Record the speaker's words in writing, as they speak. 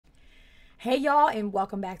Hey y'all, and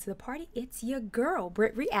welcome back to the party. It's your girl,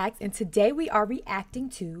 BrittReacts, and today we are reacting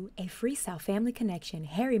to a freestyle family connection,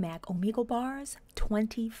 Mack Omegle bars,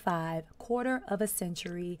 25, quarter of a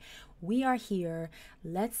century. We are here.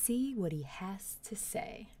 Let's see what he has to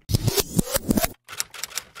say.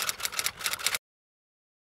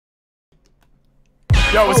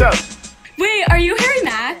 Yo, what's up? Wait, are you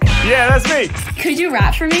Mack? Yeah, that's me. Could you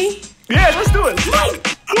rap for me? Yeah, let's do it.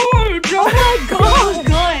 Oh my god,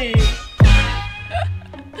 good.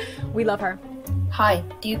 We love her. Hi,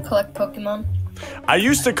 do you collect Pokemon? I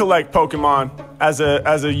used to collect Pokemon as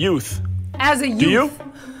a youth. As a youth? Do you?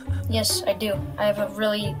 Yes, I do. I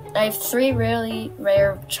have 3 really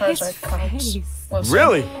rare Charizard cards.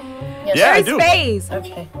 Really? Yes. Yeah, I do. Face.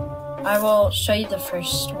 Okay. I will show you the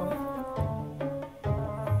first one.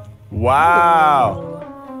 Wow.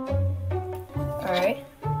 Alright.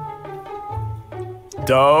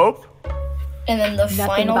 Dope. And then the Nothing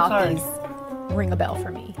final about card. these ring a bell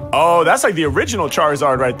for me. Oh, that's like the original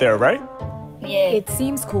Charizard right there, right? Yeah. It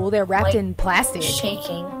seems cool. They're wrapped Like, in plastic.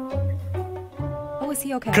 shaking. Oh, is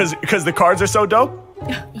he okay? Because the cards are so dope?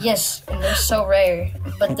 Yes, and they're so rare.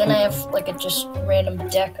 But then I have like a just random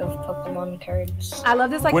deck of Pokemon cards. I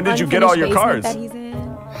love this like When did you get all your unfinished cards? basement that he's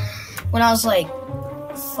in. When I was like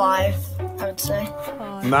 5, I would say.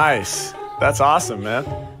 Nice. That's awesome, man.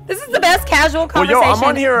 This is the best casual Well, conversation. yo, I'm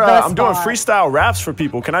on here, thus I'm doing far. freestyle raps for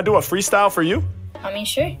people. Can I do a freestyle for you? I mean,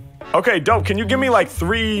 sure. Okay, dope. Can you give me like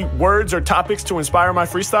 3 words or topics to inspire my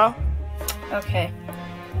freestyle? Okay.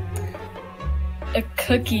 A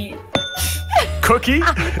cookie. Cookie?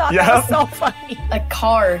 Thought Yeah. that was so funny. A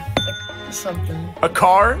car. Like something. A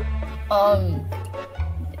car?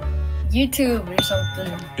 YouTube or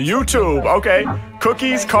something. YouTube. Okay.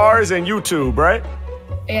 Cookies, cars, and YouTube, right?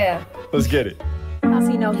 Yeah. Let's get it. How's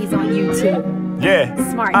he know he's on YouTube? Yeah.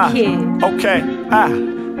 Smart Ah, kid. Okay.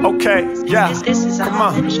 Okay. Yeah. Come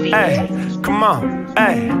on. Hey. Come on.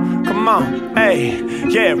 Hey. Come on. Hey.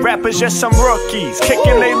 Yeah. Rappers just some rookies.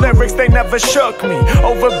 Kicking they lyrics, they never shook me.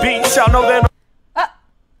 Over beats, y'all know that.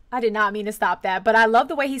 I did not mean to stop that, but I love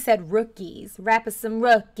the way he said rookies. Rappers some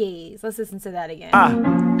rookies. Let's listen to that again.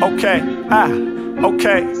 Okay.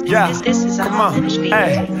 Okay. Yeah. Come on.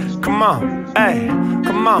 Hey. Come on. Hey.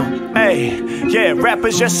 Come on. Hey. Yeah.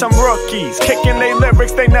 Rappers just some rookies. Kicking they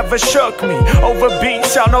lyrics, they never shook me. Over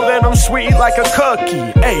beats, y'all know that I'm sweet like a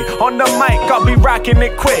cookie. Hey. On the mic, I'll be rocking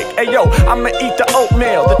it quick. Hey yo, I'ma eat the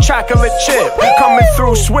oatmeal, the chocolate chip. Coming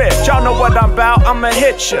through swift. Y'all know what I'm about. I'ma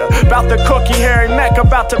hit ya. About the cookie, Mack,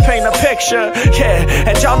 about to paint a picture. Yeah.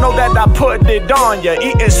 And y'all know that I put it on ya.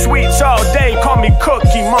 Eating sweets all day, call me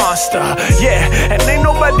Cookie Monster. Yeah. And ain't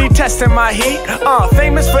nobody testing my heat.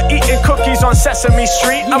 Famous for eating cookies on Sesame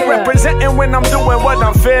Street. I'm representing when I'm doing what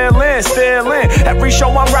I'm feeling. Still in every show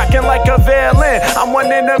I'm rocking like a villain. I'm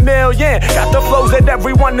 1 in a million. Got the flows that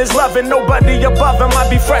everyone is loving. Nobody above them. I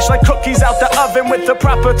be fresh like cookies out the oven with the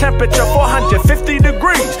proper temperature, 450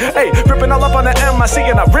 degrees. Hey, ripping all up on the MIC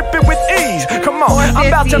and I rip it with ease. Come on, I'm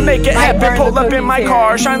about to make it happen. Pull up in my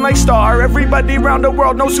car, shine like star. Everybody around the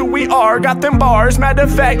world knows who we are. Got them bars. Matter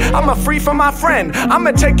of fact, I'm a free for my friend.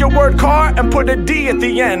 I'ma take your word car and put a D at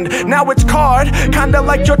the end. Now it's card, kinda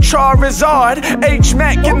like your Charizard.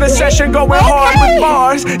 Mack in the session going hard with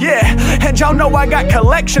bars. Yeah, and y'all know I got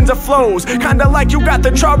collections of flows. Kinda like you got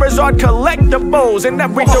the Charizard collectibles. In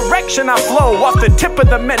every direction I flow, off the tip of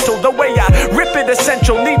the mental. The way I rip it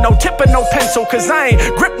essential. Need no tip and no pencil, cause I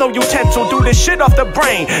ain't grip no utensil. Do this shit off the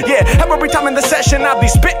brain. Yeah, every time in the session I be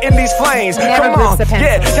spitting these flames. Come on,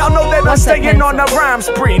 yeah, y'all know that I'm staying on a rhyme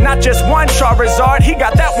spree. Not just one Charizard, he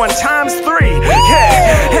got that one times 3.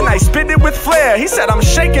 Yeah, and I spit it with flair. He said I'm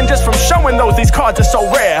shaking just from showing these cards are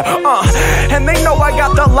so rare. And they know I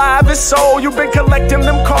got the livest soul. You've been collecting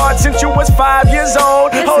them cards since you was 5 years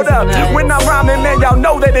old. Hold up, when I'm rhyming, man, y'all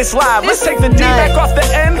know that it's live. Let's take the D back off the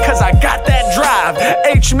end, cause I got that drive.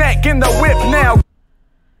 Mack in the whip now.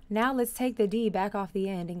 Now let's take the D back off the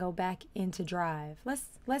end and go back into drive.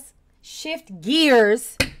 Let's shift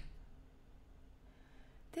gears.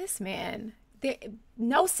 This man,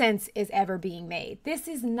 no sense is ever being made. This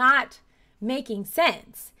is not making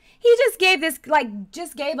sense. He just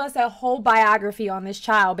gave us a whole biography on this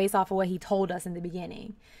child based off of what he told us in the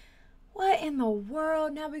beginning. What in the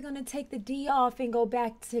world? Now we're gonna take the D off and go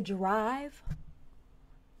back to drive?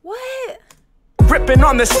 What? Ripping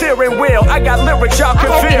on the steering wheel, I got lyrics y'all can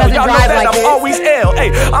feel. Y'all know that I'm always ill.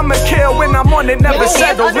 Hey, I'ma kill when I'm on it, never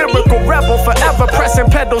settle. Lyrical rebel, forever pressing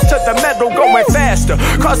pedals to the metal, going faster.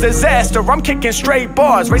 faster, cause disaster. I'm kicking straight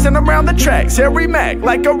bars, racing around the tracks, Harry Mack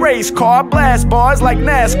like a race car, blast bars like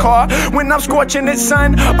NASCAR. When I'm scorching it,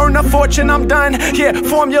 son, earn a fortune, I'm done. Yeah,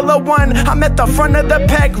 Formula One, I'm at the front of the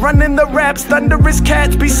pack, running the raps. Thunderous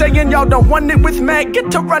cats be saying y'all don't want it with Mac.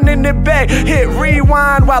 Get to running it back, hit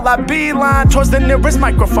rewind while I beeline towards the nearest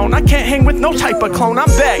microphone. I can't hang with no type of clone, I'm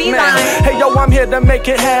back now. Hey yo, I'm here to make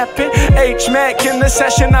it happen. H-Mac in the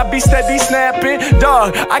session, I be steady snapping.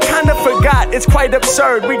 Dog, I kinda forgot, it's quite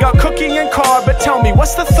absurd. We got cookie and car, but tell me,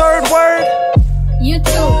 what's the third word?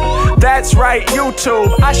 YouTube. That's right,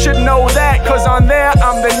 YouTube. I should know that, cause on there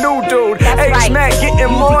I'm the new dude. H-Mac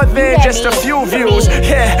getting more than just a few views.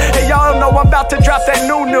 Yeah, hey y'all know I'm about to drop that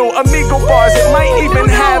new Omegle bars. It might even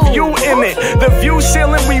have you in it. The view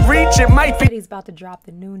ceiling we reach, it might be. He's about to drop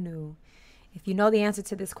the new. If you know the answer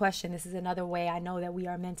to this question, this is another way I know that we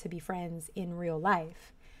are meant to be friends in real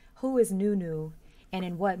life. Who is Nunu, and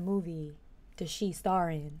in what movie does she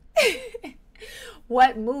star in?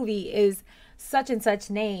 What movie is such and such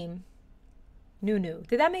name Nunu?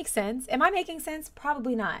 Did that make sense? Am I making sense?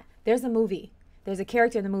 Probably not. There's a movie. There's a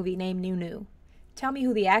character in the movie named Nunu. Tell me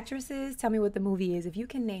who the actress is. Tell me what the movie is. If you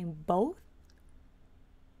can name both,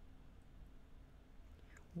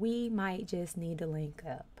 we might just need to link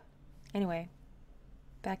up. Anyway,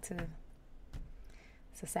 back to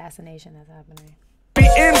this assassination that's happening. Be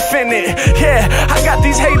infinite, yeah, I got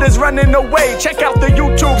these haters running away. Check out the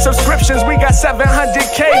YouTube subscriptions, we got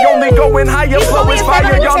 700K. Only going higher, flow is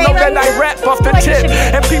fire. Y'all know that I rap off the tip,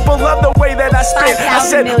 and people love the way that I spit. I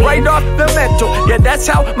said right off the mental, yeah, that's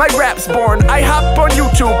how my rap's born. I hop on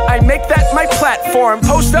YouTube, I make that my platform.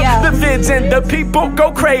 Post up the vids and the people go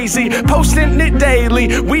crazy, posting it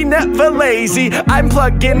daily, we never lazy. I'm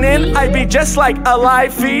plugging in, I be just like a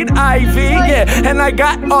live feed, IV, yeah. And I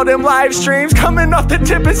got all them live streams coming off the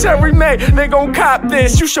tip, it's every May. They gon' cop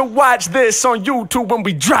this. You should watch this on YouTube when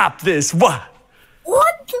we drop this. What?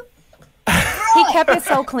 What? He kept it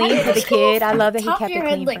so clean for the kid. I love that he kept it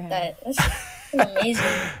clean like for him. That's amazing.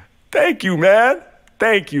 Thank you, man.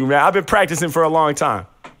 Thank you, man. I've been practicing for a long time.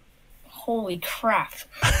 Holy crap.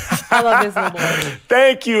 I love this little boy.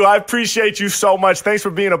 Thank you. I appreciate you so much. Thanks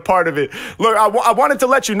for being a part of it. Look, I wanted to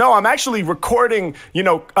let you know I'm actually recording,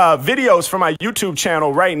 videos for my YouTube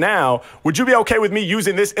channel right now. Would you be okay with me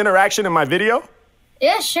using this interaction in my video?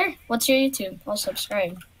 Yeah, sure. What's your YouTube? I'll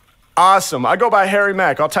subscribe. Awesome. I go by Harry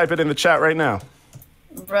Mack. I'll type it in the chat right now.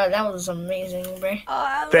 Bro, that was amazing, bro.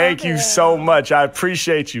 Thank you so much. I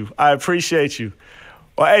appreciate you. I appreciate you.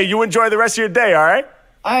 Well, hey, you enjoy the rest of your day, all right?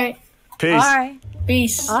 All right. Peace. All right.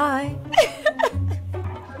 Peace. Bye.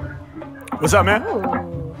 What's up, man?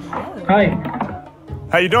 Ooh, Hi,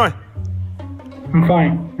 How you doing? I'm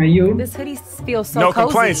fine. And you? this hoodie feels so No cozy.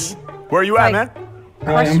 complaints. Where are you at, Like- man?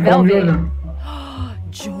 Plush I'm from velvet. Jordan.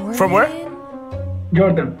 Jordan? From where?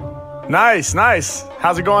 Jordan. Nice, nice.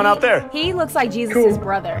 How's it going out there? He looks like Jesus' Cool.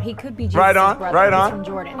 brother. He could be Jesus' Right on, brother. right He's on. from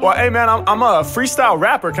Jordan. Well, hey, man, I'm a freestyle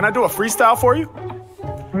rapper. Can I do a freestyle for you?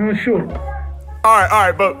 Sure. All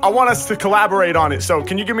right, but I want us to collaborate on it. So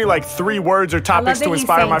can you give me like 3 words or I love topics that to he's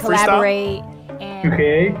inspire saying my freestyle? collaborate and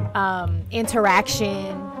Okay. interaction.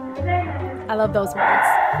 I love those words.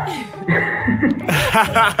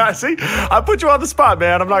 See, I put you on the spot,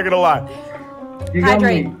 man. I'm not gonna lie. You got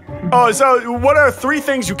Hydrate. me. Oh, so what are 3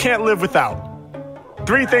 things you can't live without?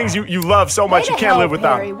 3 things you love so much you can't live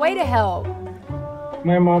without. Harry. Way to help.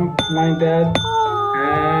 My mom, my dad,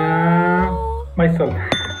 myself.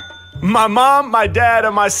 My mom, my dad,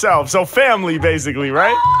 and myself. So family, basically,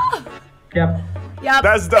 right? Yep. Yep.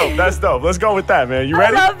 That's dope. That's dope. Let's go with that, man. You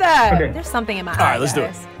ready? I love that. Okay. There's something in my eye. All right, let's do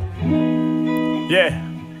it. guys. Yeah.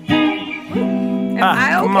 Am I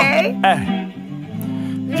come on. okay? Hey.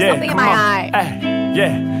 There's Yeah, something in come my on. eye. Hey,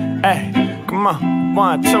 yeah, hey, come on,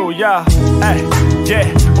 1, 2, yeah, hey, yeah,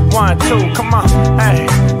 1, 2, come on, hey,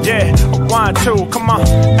 yeah, 1, 2, come on,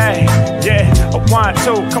 hey, yeah, 1,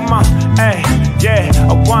 2, come on, hey, yeah,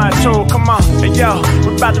 1, 2, come on, hey, yo,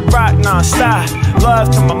 we're about to rock non-stop.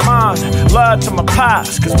 Love to my moms, love to my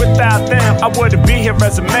pops, cause without them, I wouldn't be here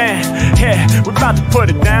as a man. Yeah, we're about to put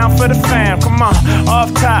it down for the fam. Come on,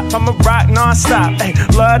 off top, I'ma rock non-stop. Hey,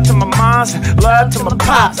 love to my moms, love to my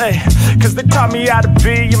pops. Hey, cause they taught me how to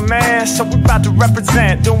be a man, so we're about to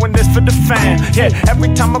represent, doing this for the fam. Yeah,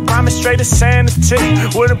 every time I rhyming straight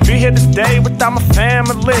insanity. Wouldn't be here today without my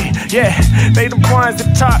family. Yeah, they the ones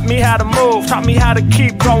that taught me how to move, taught me how to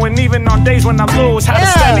keep going even on days when I lose, how to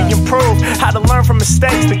study, improve, how to learn from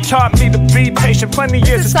mistakes. They taught me to be patient. Plenty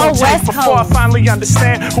years it's gonna take before I finally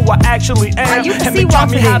understand who I actually am. And they taught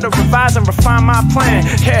me how to revise and refine my plan.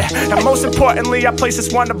 Yeah, and most importantly, I place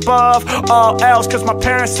this one above all else, cause my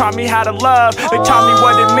parents taught me how to love. They taught me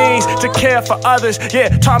what it means to care for others. Yeah,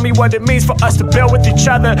 taught me what it means for us to build with each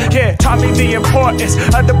other. Yeah, taught me the importance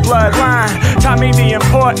of the bloodline. Taught me the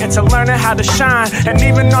importance of learning how to shine. And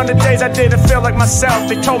even on the days I didn't feel like myself,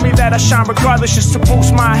 they told me that I shine regardless, just to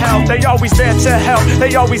boost my health. They always there to help.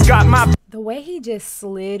 They always got my... The way he just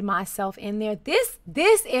slid myself in there.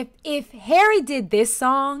 If Harry did this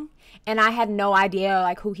song and I had no idea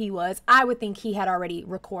like who he was, I would think he had already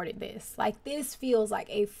recorded this. Like, this feels like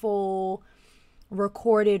a full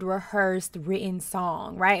recorded, rehearsed, written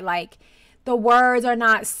song, right? Like, the words are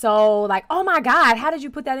not so like, oh my God, how did you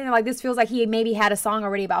put that in there? Like, this feels like he maybe had a song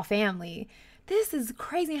already about family. This is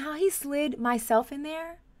crazy how he slid myself in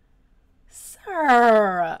there.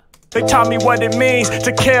 Sir. They taught me what it means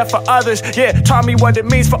to care for others. Yeah, taught me what it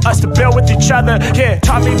means for us to build with each other. Yeah,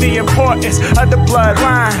 taught me the importance of the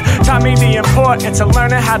bloodline. Taught me the importance of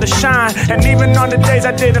learning how to shine. And even on the days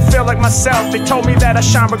I didn't feel like myself, they told me that I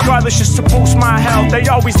shine regardless, just to boost my health. They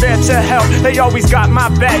always there to help. They always got my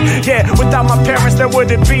back. Yeah, without my parents there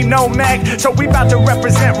wouldn't be no Mac. So we about to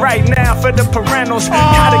represent right now for the parentals.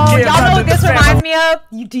 Y'all know what this reminds me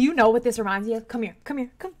of? Do you know what this reminds me of? Come here,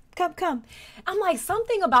 come. I'm like,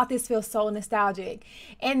 something about this feels so nostalgic.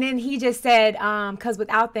 And then he just said, cause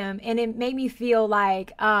without them, and it made me feel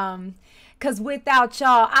like, cause without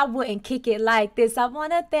y'all, I wouldn't kick it like this. I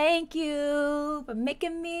wanna thank you for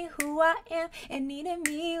making me who I am and needing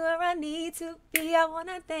me where I need to be. I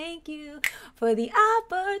wanna thank you for the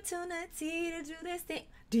opportunity to do this thing.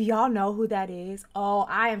 Do y'all know who that is? Oh,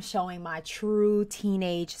 I am showing my true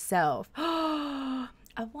teenage self.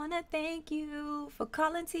 I want to thank you for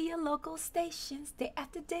calling to your local stations day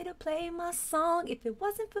after day to play my song. If it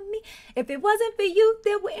wasn't for me, if it wasn't for you,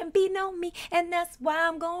 there wouldn't be no me. And that's why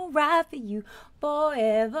I'm going to ride for you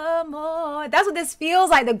forevermore. That's what this feels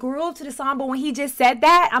like, the groove to the song. But when he just said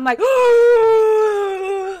that, I'm like,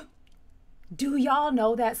 do y'all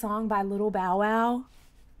know that song by Little Bow Wow?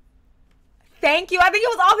 Thank you. I think it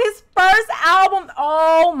was off his first album.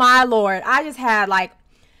 Oh, my Lord. I just had like,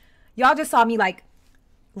 y'all just saw me like,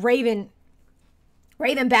 Raven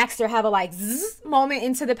Baxter have a like zzz moment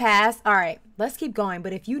into the past. All right, let's keep going.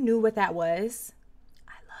 But if you knew what that was,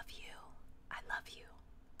 I love you. I love you.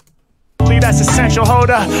 That's essential. Hold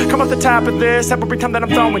up, come off the top of this every time that I'm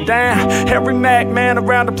throwing down. Every Mac man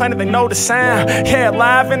around the planet, they know the sound. Yeah,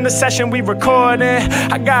 live in the session we recording.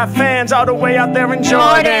 I got fans all the way out there in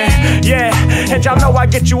Jordan. Yeah, and y'all know I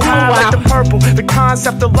get you high like the purple. The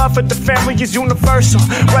concept of love for the family is universal.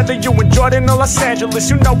 Whether you in Jordan or Los Angeles,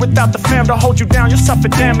 you know without the fam to hold you down, you'll suffer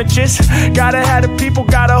damages. Gotta have the people,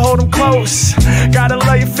 gotta hold them close. Gotta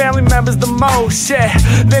love your family members the most. Yeah,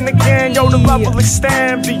 then again, yo, the love will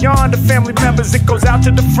extend beyond the family members. It goes out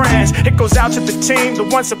to the friends, it goes out to the team, the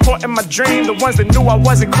ones supporting my dream, the ones that knew I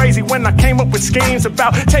wasn't crazy when I came up with schemes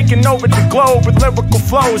about taking over the globe with lyrical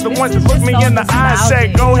flows, the ones that look me in the eye and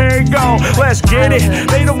say, go, here you go, let's get it.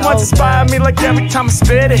 They the ones that inspire me like every time I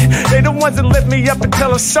spit it. They the ones that lift me up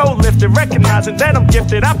until I'm so lifted, recognizing that I'm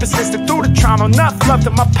gifted. I persisted through the trauma, enough love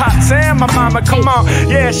to my pops and my mama. Come on,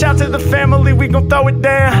 yeah, shout to the family, we gon' throw it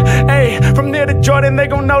down. Hey, from near to Jordan, they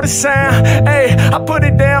gon' know the sound. Hey, I put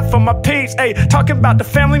it down for my peeps. Hey, talking about the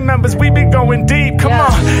family members, we be going deep. Come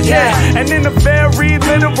on, yeah. And in a very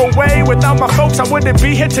literal way, without my folks, I wouldn't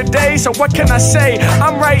be here today. So what can I say?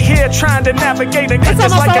 I'm right here trying to navigate and cut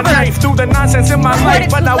this like a knife through the nonsense in my life.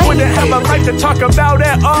 But I wouldn't have a life to talk about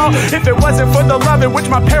at all if it wasn't for the love in which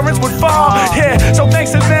my parents would fall. Yeah, so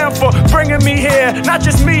thanks to them for bringing me here. Not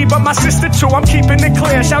just me, but my sister too. I'm keeping it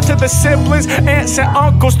clear. Shout to the siblings, aunts and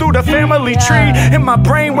uncles through the family tree. In my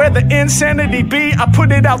brain where the insanity be, I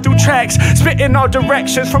put it out through tracks, spitting all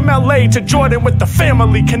directions from LA to Jordan with the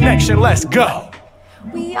family connection. Let's go.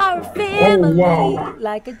 We are a family,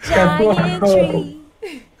 like a giant tree.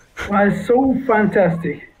 Wow, so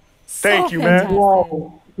fantastic. Thank you, man.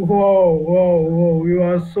 Wow, you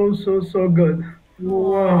are so good.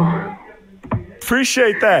 Wow.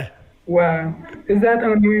 Appreciate that. Wow. Is that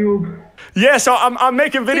on YouTube? Yeah, so I'm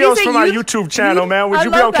making videos for my YouTube channel, man. Would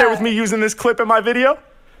you be okay with me using this clip in my video?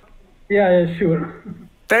 Yeah, sure.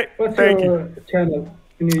 What's your channel?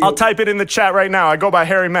 I'll type it in the chat right now. I go by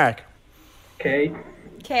Harry Mack. Okay.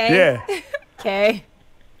 Yeah. Okay.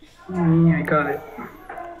 I got it.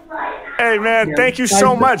 Hey, man, thank you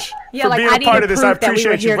so much for being a part of this. I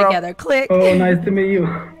appreciate you, bro. Together. Click. Oh, nice to meet you.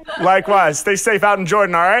 Likewise. Stay safe out in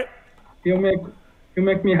Jordan, all right? You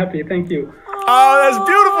make me happy. Thank you. Oh, that's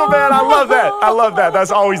beautiful, man. I love that. I love that.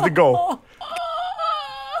 That's always the goal.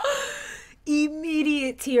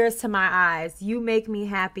 Immediate tears to my eyes. You make me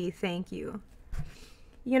happy. Thank you.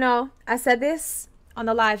 You know, I said this on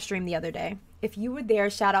the live stream the other day. If you were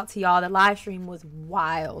there, shout out to y'all. The live stream was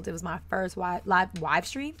wild. It was my first live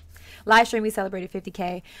stream. Live stream, we celebrated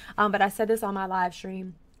 50K. But I said this on my live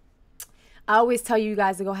stream. I always tell you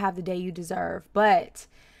guys to go have the day you deserve. But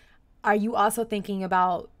are you also thinking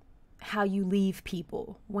about how you leave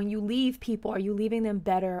people? When you leave people, are you leaving them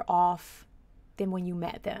better off than when you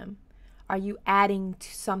met them? Are you adding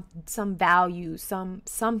to some value,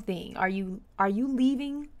 something? Are you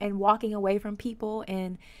leaving and walking away from people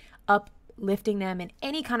and uplifting them in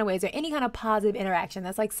any kind of ways or any kind of positive interaction?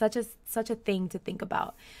 That's like such a thing to think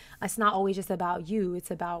about. It's not always just about you.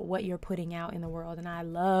 It's about what you're putting out in the world. And I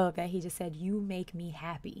love that he just said, you make me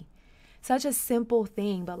happy. Such a simple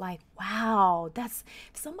thing, but like, wow, if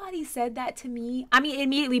somebody said that to me, I mean, it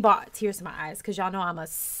immediately brought tears to my eyes because y'all know I'm a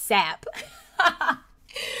sap.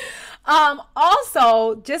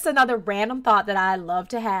 Also, just another random thought that I love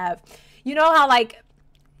to have. You know how like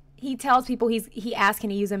he tells people he asks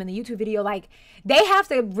can he use them in the YouTube video, like they have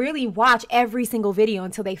to really watch every single video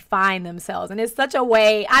until they find themselves. And it's such a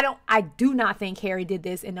way, I do not think Harry did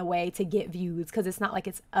this in a way to get views, because it's not like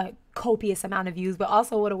it's a copious amount of views, but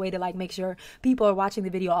also what a way to like make sure people are watching the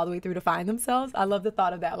video all the way through to find themselves. I love the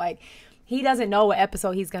thought of that. Like, he doesn't know what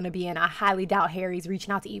episode he's going to be in. I highly doubt Harry's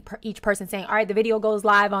reaching out to each person saying, all right, the video goes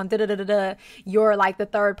live on da-da-da-da-da. You're like the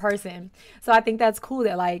third person. So I think that's cool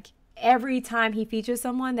that like every time he features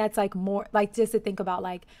someone, that's like more like just to think about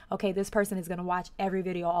like, okay, this person is going to watch every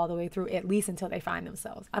video all the way through, at least until they find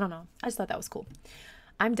themselves. I don't know. I just thought that was cool.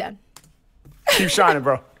 I'm done. Keep shining,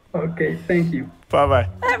 bro. Okay, thank you. Bye-bye.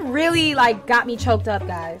 That really like got me choked up,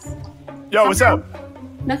 guys. Yo, what's up?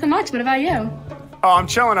 Nothing much. What about you? Oh, I'm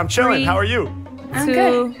chilling. 3, How are you? I'm 2,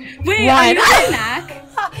 good. Wait, 1. are you with Mac?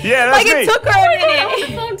 Yeah, that's like me. it took her a I'm on minute.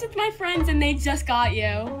 the phone with my friends and they just got you.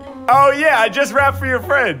 Oh, yeah, I just rapped for your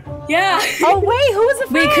friend. Yeah. Oh wait, who was the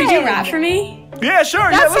friend? Wait, could you rap for me? Yeah, sure.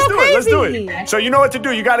 That's yeah, let's so do it. Let's do crazy. it. So you know what to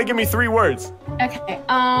do. You got to give me 3 words. Okay.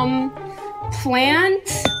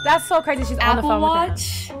 Plant. That's so crazy. She's on the Apple phone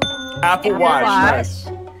Watch. with him. Apple Watch.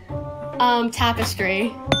 Nice.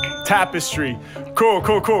 Tapestry. Tapestry. Cool.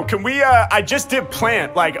 Can we, I just did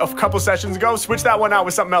plant like a couple sessions ago. Switch that one out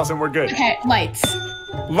with something else and we're good. Okay, lights.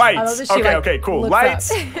 Lights. Okay, cool.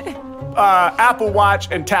 Lights, Apple Watch,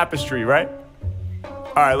 and tapestry, right?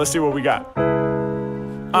 All right, let's see what we got.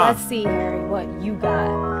 Let's see, Harry, what you got.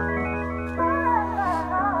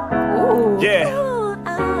 Ooh. Yeah.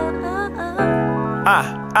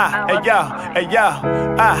 Hey yo,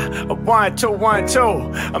 1, 2, 1, 2.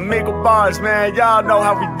 Omegle bars, man, y'all know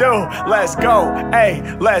how we do. Let's go, hey,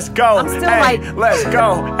 let's go, I'm still hey, like let's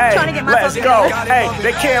go, hey, trying to get let's myself go, together. hey.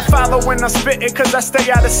 They can't follow when I'm spitting cause I stay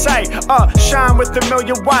out of sight. Shine with a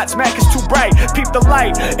million watts, Mac is too bright. Peep the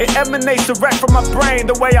light, it emanates direct from my brain.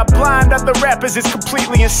 The way I blind other rappers is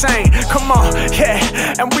completely insane. Come on,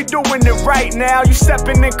 yeah, and we doing it right now. You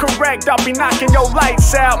stepping incorrect, I'll be knocking your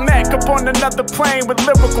lights out. Mac up on another plane with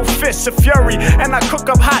lyrical fists of fury, and I cook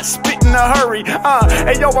up hot spit in a hurry.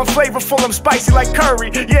 Hey yo, I'm flavorful, I'm spicy like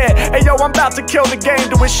curry. Yeah, hey yo, I'm about to kill the game,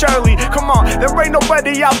 do it Shirley. Come on, there ain't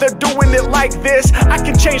nobody out there doing it like this. I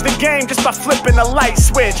can change the game just by flipping a light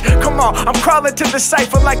switch. Come on, I'm crawling to the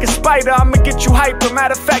cipher like a spider. I'ma get you hyper,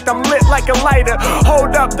 matter of fact, I'm lit like a lighter.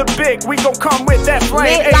 Hold up the big, we gon' come with that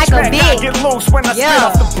flame. Lit like a big. I get loose when I spit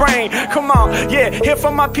off the brain. Come on, yeah, here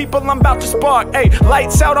for my people, I'm about to spark. Hey,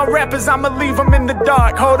 lights out on rappers, I'ma leave them in the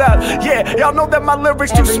dark. Hold up, yeah, y'all know that my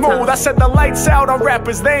lyrics too smooth. I said the lights out on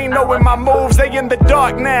rappers, they ain't knowing my moves, they in the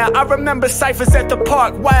dark now. I remember ciphers at the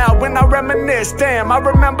park, wow, when I reminisce, damn, I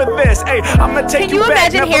remember this. Hey, I'ma take you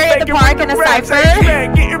back. Can you imagine Harry at the park in a cipher?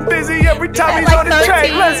 Man, getting busy every time he's like on the track.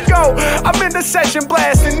 13. Let's go. I'm in the session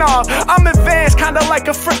blasting off. I'm advanced, kinda like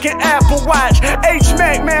a freaking Apple Watch.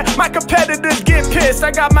 H-Mac, man, my competitors get pissed.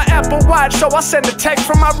 I got my Apple Watch, so I send a text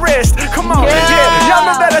from my wrist. Come on, yeah, y'all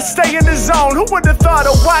know that I stay in the zone. Who would've thought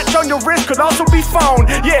a watch on your wrist could also be phone?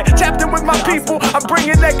 Yeah, tapped in with my people, I'm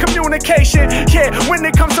bringing that communication. Yeah, when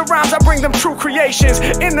it comes to rhymes, I bring them true creations.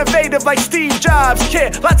 Innovative like Steve Jobs.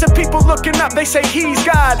 Yeah, lots of people looking up, they say he's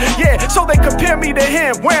God. Yeah, so they compare me to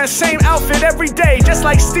him. wearing same outfit every day, just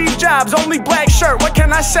like Steve Jobs, only black shirt. What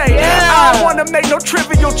can I say? I don't wanna make no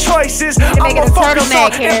trivial choices. I'ma focus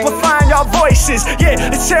on amplifying y'all voices.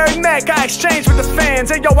 Yeah, it's Harry Mack, I exchange with the fans.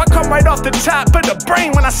 Hey yo, I come right off the top, put the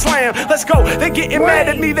brain when I slam. Let's go, they getting mad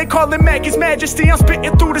at me, they calling Mack His Majesty. I'm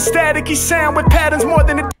spitting through the staticky sound with patterns more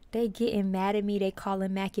than a... They getting mad at me, they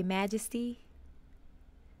calling Mack Your Majesty.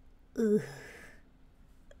 Ugh.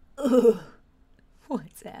 Ugh.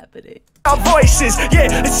 What's happening? Our voices,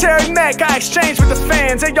 yeah, it's Harry Mack, I exchange with the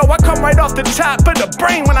fans. Hey yo, I come right off the top, put the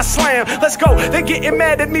brain when I slam. Let's go, they getting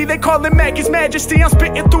mad at me, they calling Mack His Majesty. I'm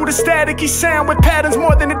spitting through the staticky sound with patterns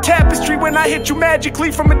more than a tapestry. When I hit you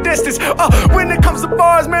magically from a distance, when it comes to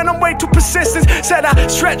bars, man, I'm way too persistent. Said I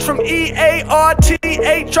stretch from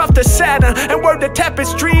E-A-R-T-H, drop the Saturn, and word the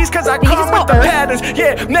tapestries, cause I come with the patterns.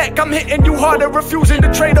 Yeah, Mack, I'm hitting you harder, refusing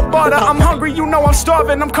to trade or barter. I'm hungry, you know I'm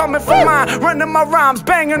starving, I'm coming for mine, running my rhymes,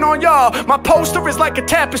 banging on y'all. My poster is like a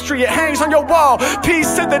tapestry, it hangs on your wall.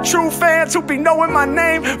 Peace to the true fans who be knowing my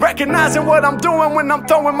name, recognizing what I'm doing when I'm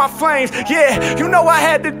throwing my flames. Yeah, you know I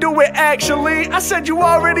had to do it actually. I said you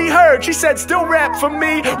already heard, she said still rap for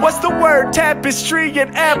me. What's the word? Tapestry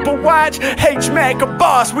and Apple Watch. H Mack, a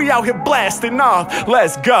boss, we out here blasting off.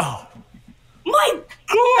 Let's go. My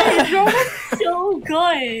God, bro, that's so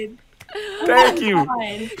good. Thank you.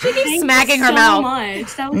 She keeps smacking her mouth.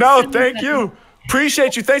 Much. No, thank you.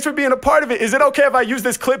 Appreciate you. Thanks for being a part of it. Is it okay if I use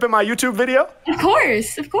this clip in my YouTube video? Of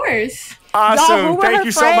course, of course. Awesome. Thank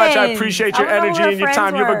you so much. I appreciate your energy and your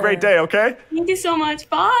time. You have a great day, okay? Thank you so much.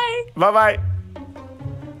 Bye. Bye-bye.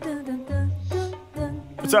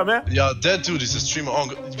 What's up, man? Yeah, that dude is a streamer.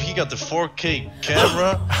 He got the 4K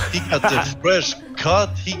camera. He got the fresh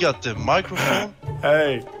cut. He got the microphone.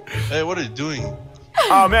 Hey. Hey, what are you doing?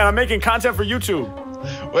 Oh, man, I'm making content for YouTube.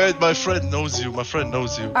 Wait, my friend knows you. My friend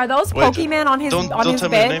knows you. Are those Pokemon on his don't tell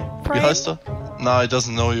me your name. Behister? Nah, he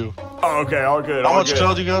doesn't know you. Oh, okay, all good. How much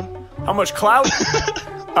clout you got? How much clout?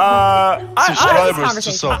 Subscribers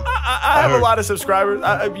to some. I have a lot of subscribers.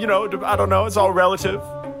 You know, I don't know. It's all relative.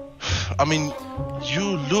 I mean,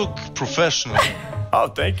 you look professional. Oh,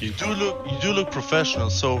 thank you. You do look professional.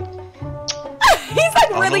 So he's like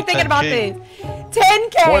really thinking about this.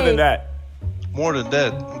 10K. More than that. More than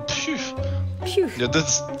that. Phew. Phew. Yeah,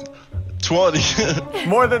 that's 20.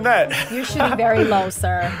 More than that. You're shooting very low,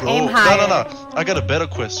 sir. Bro, aim higher. No. I got a better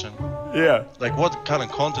question. Yeah. Like, what kind of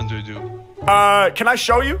content do you do? Can I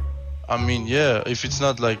show you? I mean, yeah, if it's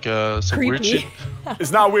not like some weird shit.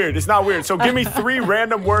 It's not weird. It's not weird. So give me 3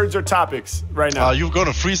 random words or topics right now. You're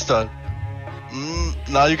gonna freestyle.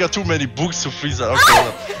 Nah, you got too many books to freestyle.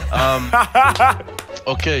 Okay.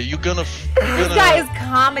 Okay, you're gonna. This guy is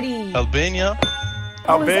comedy. Albania.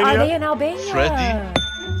 Albania. Are they in Albania?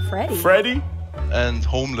 Freddie. And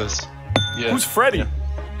homeless. Yeah. Who's Freddie? Yeah.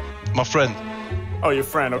 My friend. Oh, your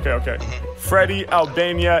friend. Okay. Freddie,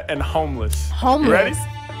 Albania, and homeless. Homeless. You ready?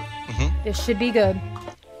 This should be good.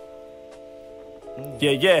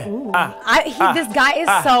 Yeah. This guy is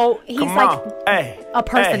so. He's like a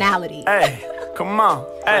personality. Hey, come on.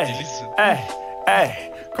 Hey.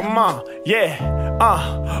 Come on, yeah,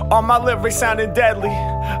 all my lyrics sounding deadly.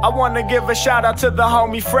 I wanna give a shout out to the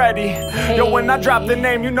homie Freddie. Hey. Yo, when I drop the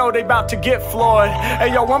name, you know they about to get floored.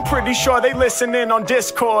 Hey, yo, I'm pretty sure they listening on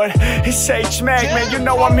Discord. It's H Mack, man, you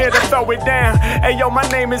know I'm here to throw it down. Hey, yo, my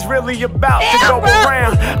name is really about to go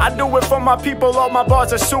around. I do it for my people, all my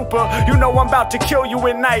bars are super. You know I'm about to kill you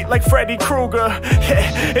at night like Freddy Krueger.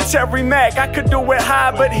 Yeah, it's Harry Mack, I could do it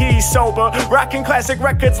high, but he's sober. Rocking classic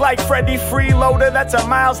records like Freddie Freeloader, that's a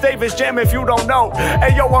Miles Davis jam if you don't know.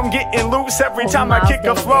 Hey yo, I'm getting loose every time I kick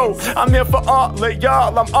a flow. I'm here for all of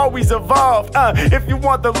y'all, I'm always evolved. If you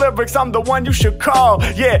want the lyrics, I'm the one you should call.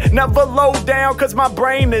 Yeah, never low down, cause my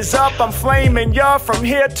brain is up. I'm flaming y'all from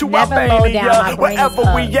here to Albania.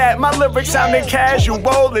 Wherever we at, my lyrics sounding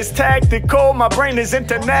casual. It's tactical, my brain is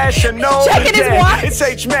international. Yeah, it's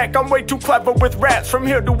H Mack, I'm way too clever with raps. From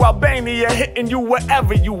here to Albania, hitting you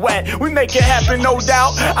wherever you at. We make it happen, no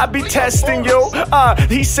doubt. I be testing you.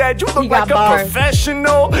 He said you look like a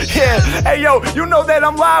professional. Yeah, hey yo, you know that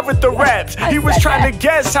I'm live with the raps. He was trying to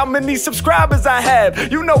guess how many subscribers I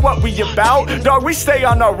have. You know what we about, dog, we stay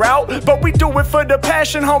on our route. But we do it for the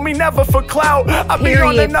passion, homie, never for clout. I be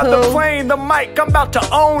on another plane, the mic, I'm about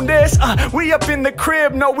to own this. We up in the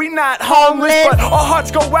crib, no, we not homeless. But our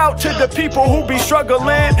hearts go out to the people who be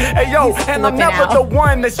struggling. Hey yo, and I'm never the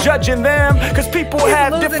one that's judging them. Cause people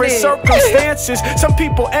have different circumstances. Some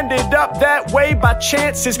people ended up that way by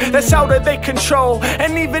chances. That's out of their control.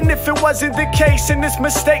 And even if it wasn't the case, in this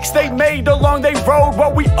mistakes they made along they road.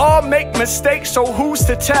 Well, we all make mistakes, so who's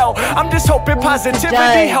to tell? I'm just hoping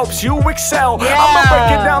positivity helps you excel. I'ma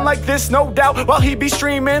break it down like this, no doubt, while he be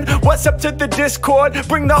streaming. What's up to the Discord?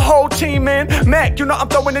 Bring the whole team in. Mac, you know I'm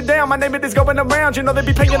throwing it down. My name it is going around. You know they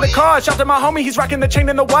be paying the cards. Shout to my homie, he's rocking the chain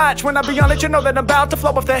and the watch. When I be on it, you know that I'm about to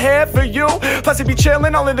flow off the head for you. Plus he be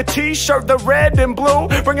chilling all in the t-shirt, the red and blue.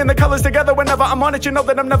 Bringing the colors together whenever I'm on it. You know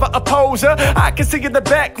that I'm never a poser. I can see in the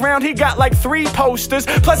background he got like 3 posters.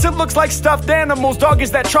 Plus it looks like stuffed animals. Dog,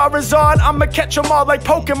 is that Charizard? I'ma catch them all like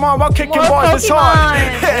Pokemon while kicking bars this hard.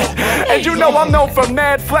 And you know I'm known for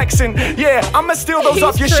mad flexing. Yeah, I'ma steal those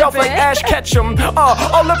off your shelf like Ash Ketchum.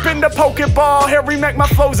 All up in the Pokeball. Harry Mack, my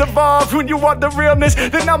flows evolve. When you want the realness,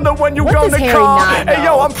 then I'm the one you gonna call. Hey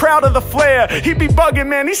yo, I'm proud of the flair. He be bugging,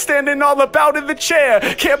 man. He's standing all about in the chair.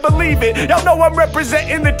 Can't believe it. Y'all know I'm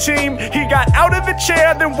representing the team. He got out of the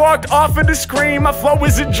chair, then walked off of the screen. My flow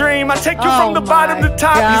is a dream. I take you from the bottom to the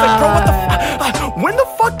top. He's like, bro, what the when the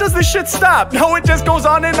fuck does this shit stop? No, it just goes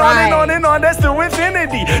on and on and on and on. That's the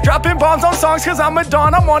infinity. Dropping bombs on songs cause I'm a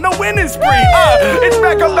Don. I'm on a winning spree. It's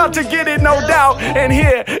back, I'm about to get it, no doubt. And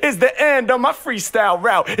here is the end of my freestyle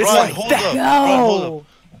route. It's like that. Bro, hold up.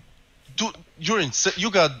 Dude, you're insane.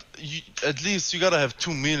 At least you gotta have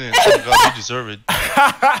 2 million. Oh God, you deserve it.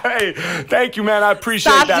 Hey, thank you, man. I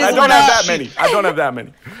appreciate that. I don't have that many. I don't have that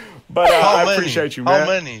many. But I appreciate you, man. How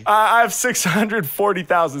many? I have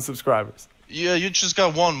 640,000 subscribers. Yeah, you just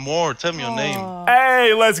got one more. Tell me your name.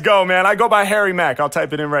 Hey, let's go, man. I go by Harry Mack. I'll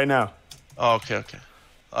type it in right now. Oh, okay.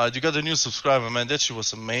 You got a new subscriber, man. That shit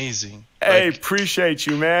was amazing. Hey, appreciate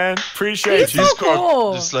you, man. Appreciate you. So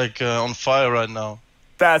cool. It's like on fire right now.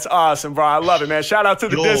 That's awesome, bro. I love it, man. Shout out to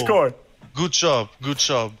the Discord. Good job.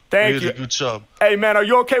 Thank you. Good job. Hey, man, are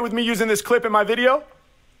you okay with me using this clip in my video?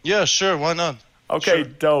 Yeah, sure. Why not? Okay,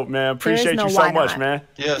 dope, man. Appreciate you so much, man.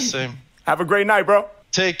 Yeah, same. Have a great night, bro.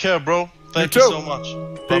 Take care, bro. Thank you so much.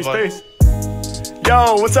 Peace, Bye-bye. peace.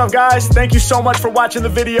 Yo, what's up, guys? Thank you so much for watching the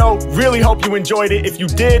video. Really hope you enjoyed it. If you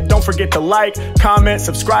did, don't forget to like, comment,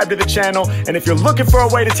 subscribe to the channel. And if you're looking for a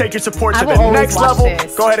way to take your support to the next level,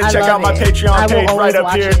 go ahead and check out my Patreon page right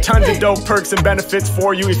up here. Tons of dope perks and benefits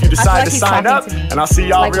for you if you decide to sign up. And I'll see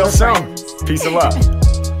y'all real soon. Peace and love.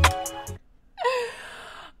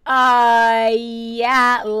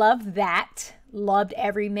 Yeah, love that. Loved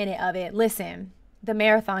every minute of it. Listen, the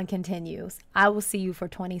marathon continues. I will see you for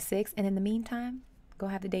 26. And in the meantime, go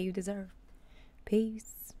have the day you deserve.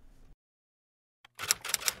 Peace.